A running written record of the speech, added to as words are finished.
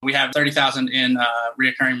We have 30,000 in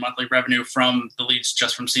reoccurring monthly revenue from the leads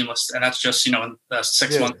just from Seamless. And that's just, in the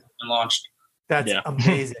 6 months it's been launched. That's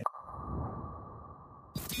amazing.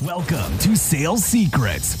 Welcome to Sales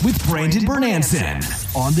Secrets with Brandon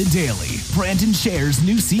Bernanson. On the daily, Brandon shares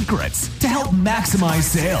new secrets to help maximize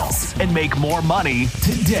sales and make more money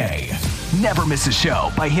today. Never miss a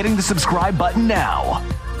show by hitting the subscribe button now.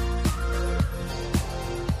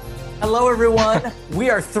 Hello, everyone. We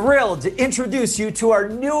are thrilled to introduce you to our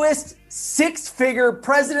newest six-figure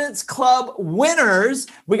President's Club winners.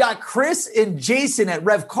 We got Chris and Jason at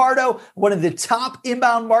RevCardo, one of the top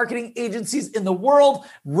inbound marketing agencies in the world,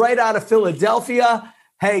 right out of Philadelphia.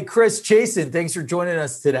 Hey, Chris, Jason, thanks for joining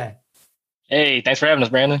us today. Hey, thanks for having us,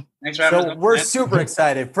 Brandon. Thanks for having us. We're super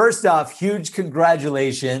excited. First off, huge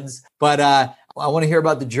congratulations. But I want to hear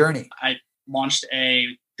about the journey. I launched a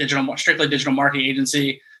strictly digital marketing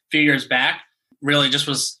agency few years back. Really just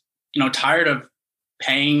was, tired of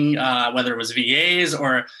paying, whether it was VAs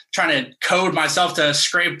or trying to code myself to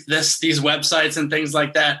scrape these websites and things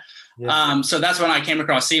like that. Yeah. So that's when I came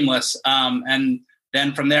across Seamless. And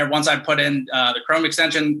then from there, once I put in the Chrome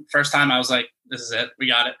extension, first time I was like, this is it. We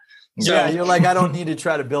got it. So, yeah, you're like, I don't need to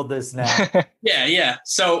try to build this now. Yeah.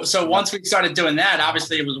 So once we started doing that,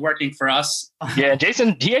 obviously it was working for us. Yeah,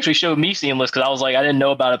 Jason, he actually showed me Seamless because I was like, I didn't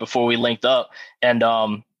know about it before we linked up. And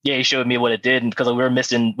he showed me what it did, and because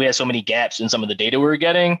we had so many gaps in some of the data we were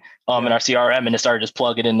getting in our CRM, and it started just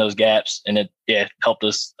plugging in those gaps, and it helped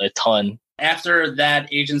us a ton. After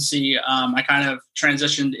that agency, I kind of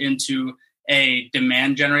transitioned into a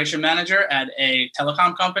demand generation manager at a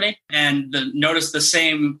telecom company, and noticed the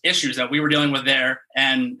same issues that we were dealing with there,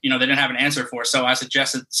 and they didn't have an answer for. So I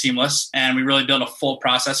suggested Seamless, and we really built a full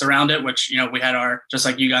process around it, which we had just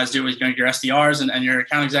like you guys do with your SDRs and your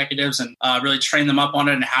account executives, and really train them up on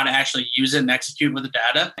it and how to actually use it and execute with the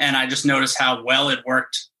data. And I just noticed how well it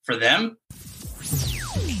worked for them.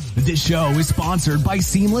 This show is sponsored by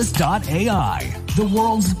Seamless.ai, the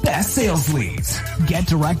world's best sales leads. Get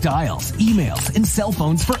direct dials, emails, and cell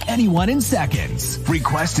phones for anyone in seconds.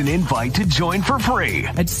 Request an invite to join for free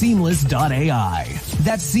at Seamless.ai.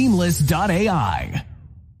 That's Seamless.ai.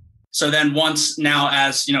 So then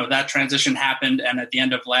as that transition happened, and at the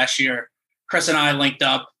end of last year, Chris and I linked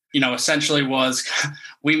up, essentially was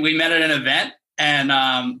we met at an event,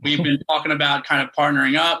 and we've been talking about kind of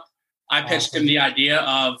partnering up. I pitched him the idea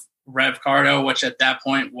of RevCardo, which at that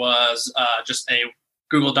point was just a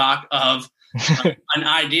Google Doc of an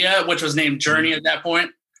idea, which was named Journey at that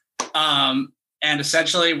point. And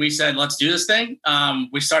essentially we said, let's do this thing.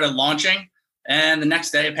 We started launching, and the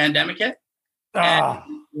next day a pandemic hit. And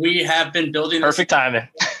we have been building perfect timing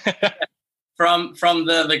from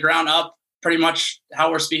the ground up, pretty much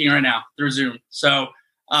how we're speaking right now through Zoom. So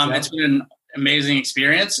it's been an amazing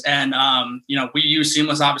experience. And, we use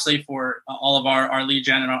Seamless obviously for all of our lead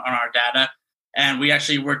gen and on our data. And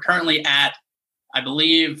we're currently at, I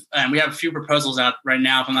believe, and we have a few proposals out right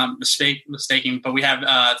now, if I'm not mistaken, but we have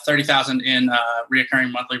 30,000 in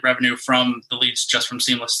reoccurring monthly revenue from the leads just from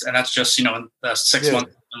Seamless. And that's just, in the 6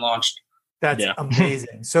 months it's been launched. That's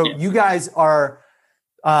amazing. So you guys are,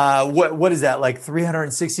 what is that? Like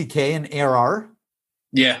 360K in ARR?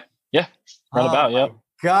 Yeah. Yeah. Right about. Yeah.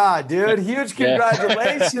 God, dude, huge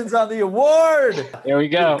congratulations on the award. There we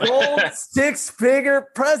go. The Gold Six-Figure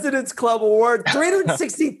President's Club Award,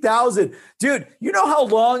 360,000. Dude, you know how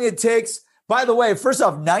long it takes? By the way, first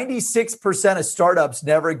off, 96% of startups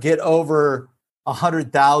never get over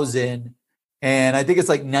 100,000. And I think it's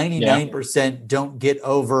like 99% don't get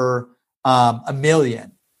over a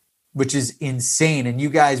million, which is insane. And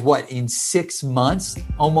you guys, in 6 months,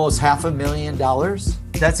 almost $500,000?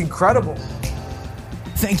 That's incredible.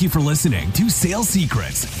 Thank you for listening to Sales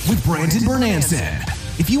Secrets with Brandon Bernanson.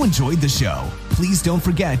 If you enjoyed the show, please don't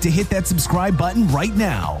forget to hit that subscribe button right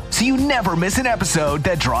now so you never miss an episode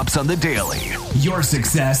that drops on the daily. Your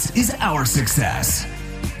success is our success.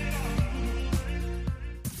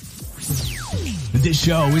 This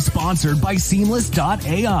show is sponsored by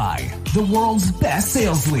Seamless.ai, the world's best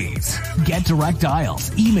sales leads. Get direct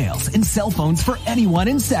dials, emails, and cell phones for anyone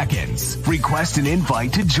in seconds. Request an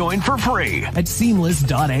invite to join for free at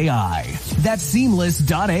Seamless.ai. That's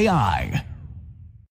Seamless.ai.